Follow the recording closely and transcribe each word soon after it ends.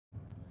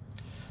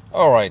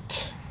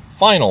Alright,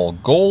 final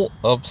goal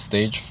of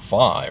stage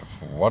 5.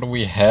 What do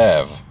we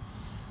have?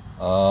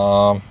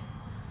 Oh,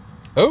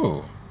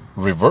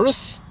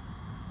 reverse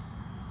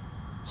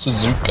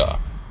Suzuka.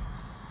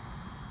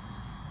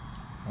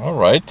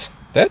 Alright,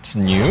 that's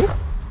new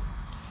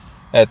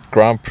at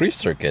Grand Prix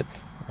circuit.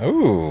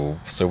 Oh,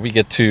 so we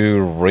get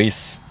to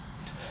race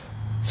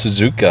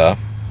Suzuka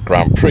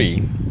Grand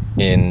Prix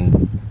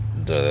in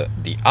the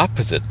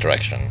opposite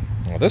direction.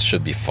 Well, this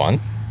should be fun.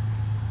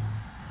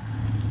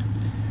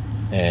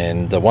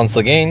 And once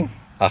again,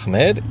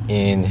 Ahmed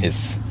in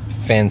his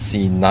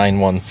fancy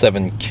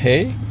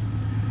 917K.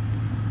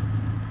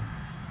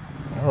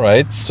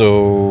 Alright,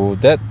 so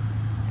that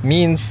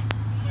means,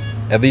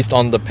 at least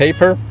on the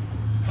paper,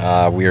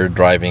 we're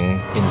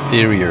driving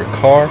inferior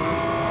car.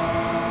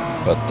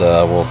 But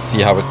we'll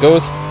see how it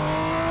goes.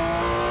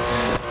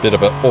 Bit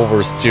of an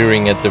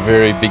oversteering at the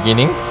very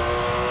beginning.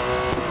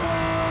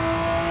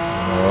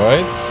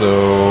 Alright,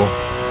 so of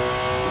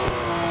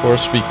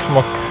course we come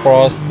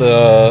across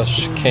the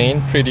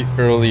chicane pretty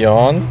early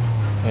on,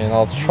 and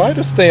I'll try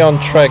to stay on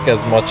track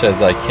as much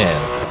as I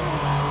can.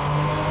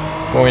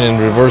 Going in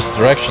reverse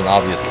direction,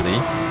 obviously,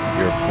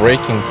 your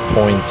braking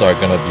points are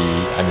gonna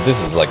be, I mean, this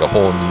is like a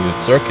whole new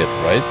circuit,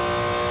 right?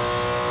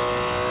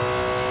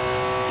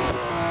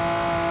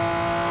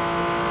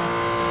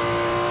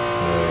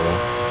 So,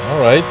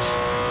 alright,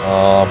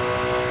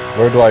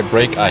 where do I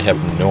brake? I have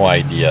no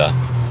idea.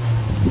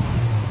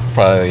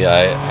 Probably,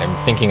 I'm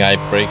thinking I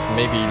braked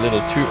maybe a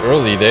little too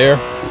early there.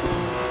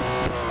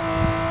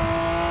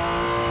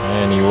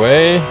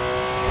 Anyway.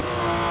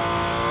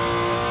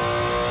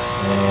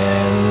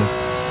 And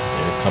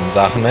here comes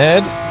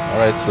Ahmed.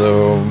 Alright,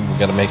 so we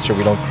gotta make sure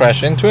we don't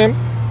crash into him.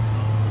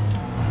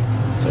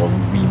 So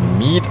we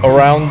meet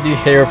around the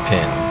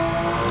hairpin.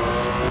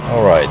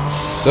 Alright,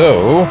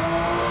 so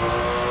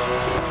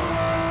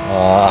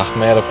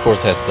Ahmed of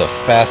course has the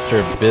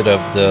faster bit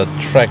of the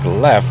track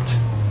left.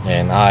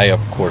 And I,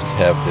 of course,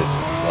 have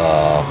this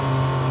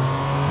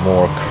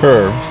more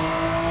curves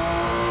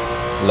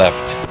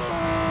left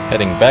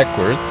heading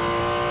backwards.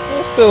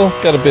 I still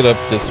got a bit of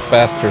this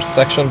faster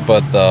section,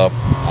 but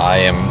I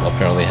am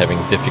apparently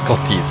having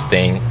difficulty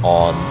staying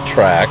on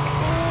track.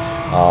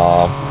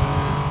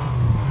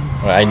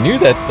 I knew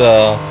that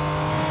the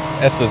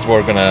S's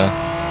were gonna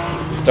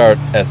start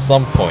at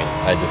some point.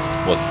 I just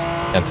was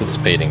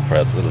anticipating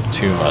perhaps a little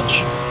too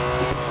much.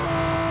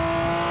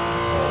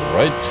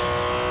 Alright.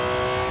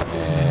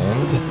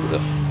 The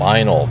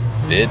final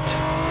bit,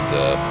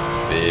 the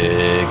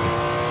big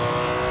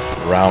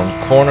round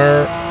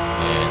corner,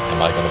 and am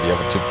I going to be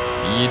able to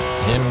beat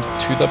him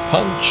to the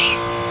punch?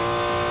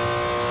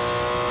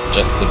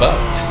 Just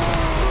about.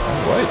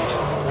 Alright.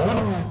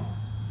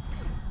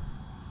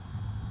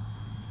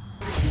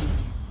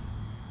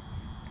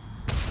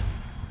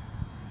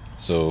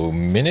 So,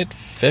 minute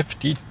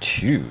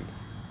 52.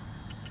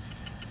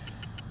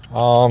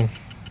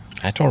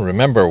 I don't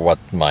remember what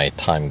my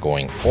time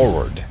going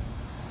forward.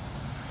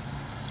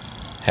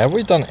 Have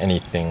we done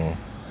anything?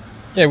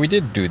 Yeah, we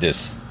did do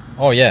this.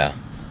 Oh yeah.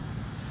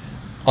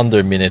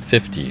 Under minute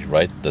 50,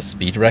 right? The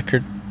speed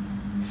record.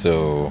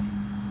 So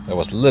that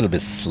was a little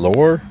bit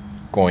slower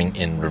going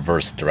in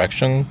reverse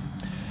direction.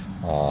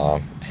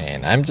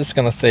 And I'm just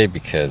gonna say,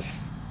 because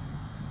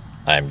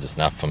I'm just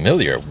not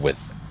familiar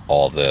with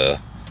all the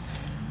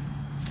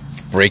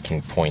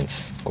braking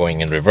points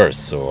going in reverse.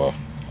 So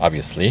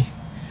obviously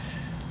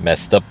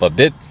messed up a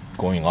bit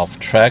going off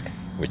track,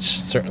 which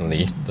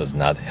certainly does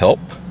not help.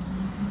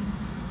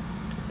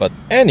 But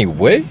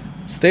anyway,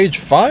 stage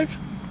 5,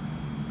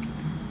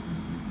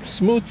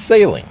 smooth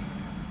sailing,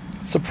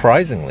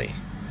 surprisingly.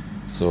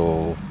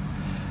 So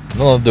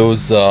none of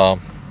those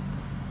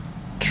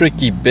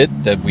tricky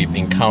bit that we've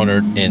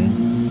encountered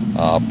in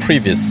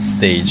previous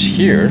stage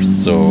here,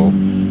 so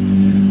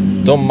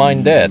don't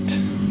mind that.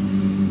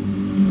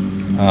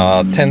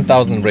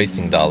 10,000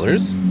 racing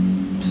dollars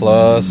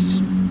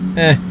plus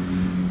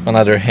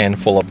another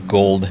handful of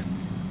gold.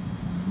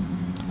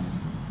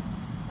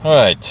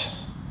 Alright.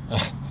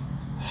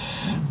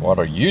 What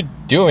are you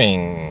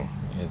doing?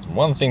 It's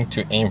one thing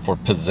to aim for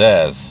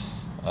pizzazz,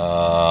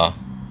 but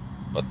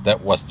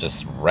that was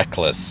just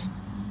reckless.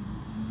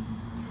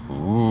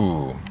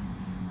 Ooh.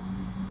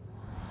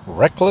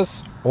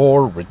 Reckless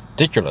or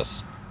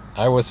ridiculous?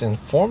 I was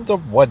informed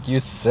of what you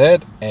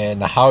said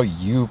and how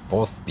you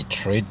both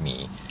betrayed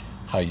me.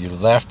 How you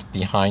left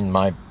behind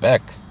my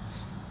back.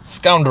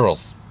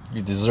 Scoundrels!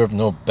 You deserve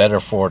no better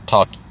for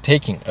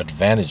taking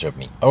advantage of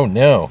me. Oh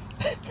no!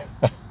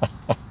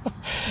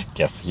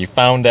 Guess you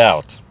found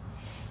out.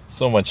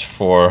 So much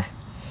for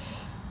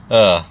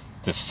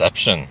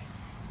deception.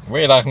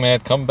 Wait,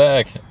 Ahmed, come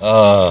back.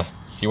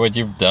 See what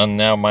you've done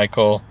now,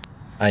 Michael.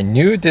 I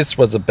knew this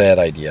was a bad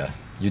idea.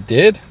 You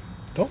did?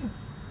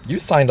 You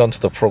signed onto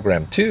the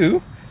program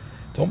too.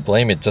 Don't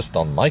blame it just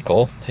on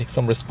Michael. Take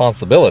some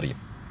responsibility.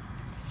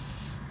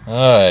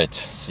 Alright,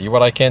 see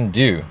what I can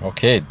do.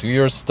 Okay, do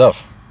your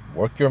stuff.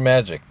 Work your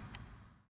magic.